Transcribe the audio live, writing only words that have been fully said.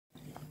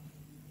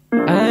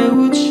I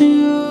would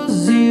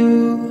choose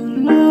you,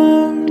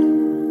 Lord,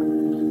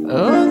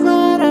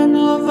 over and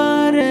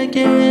over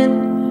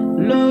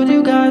again. Lord,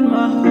 you got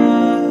my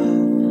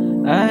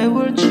heart. I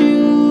will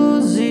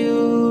choose you,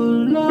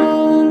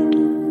 Lord,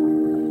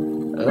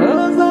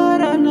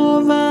 over and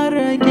over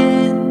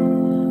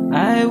again.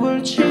 I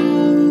will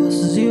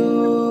choose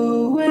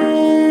your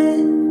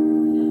way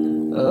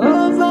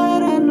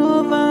over and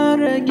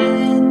over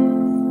again.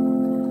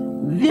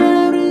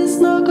 There is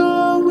no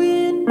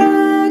going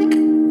back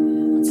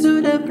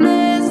to the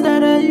place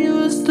that I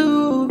used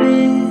to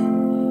be.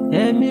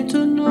 Help me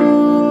to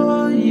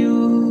know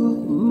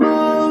you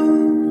more,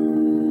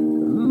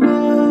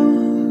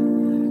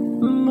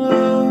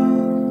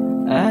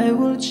 more. I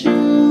will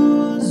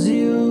choose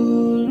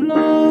you,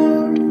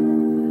 Lord,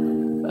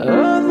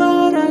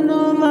 over and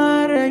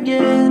over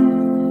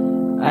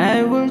again.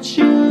 I will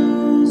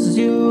choose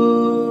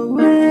your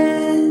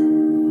way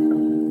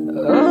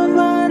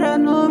over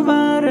and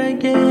over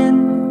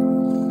again.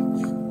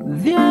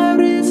 There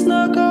is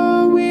no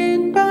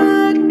going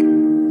back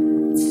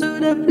to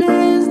the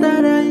place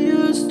that I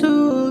used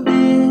to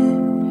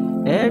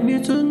be. Help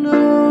me to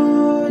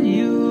know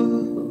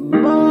you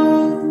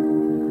more,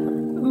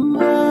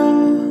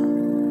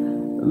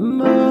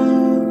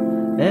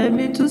 more. Help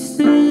me to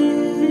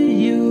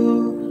see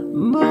you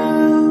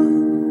more,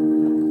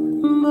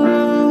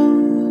 more.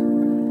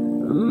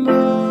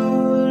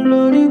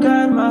 Lord, you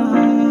got my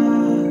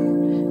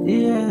heart,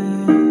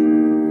 yeah.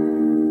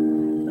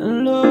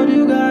 Lord,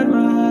 you got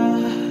my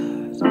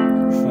heart.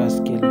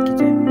 Fast Kelly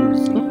Kitchen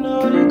Music.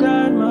 Lord, you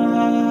got my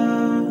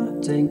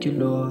heart. Thank you,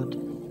 Lord.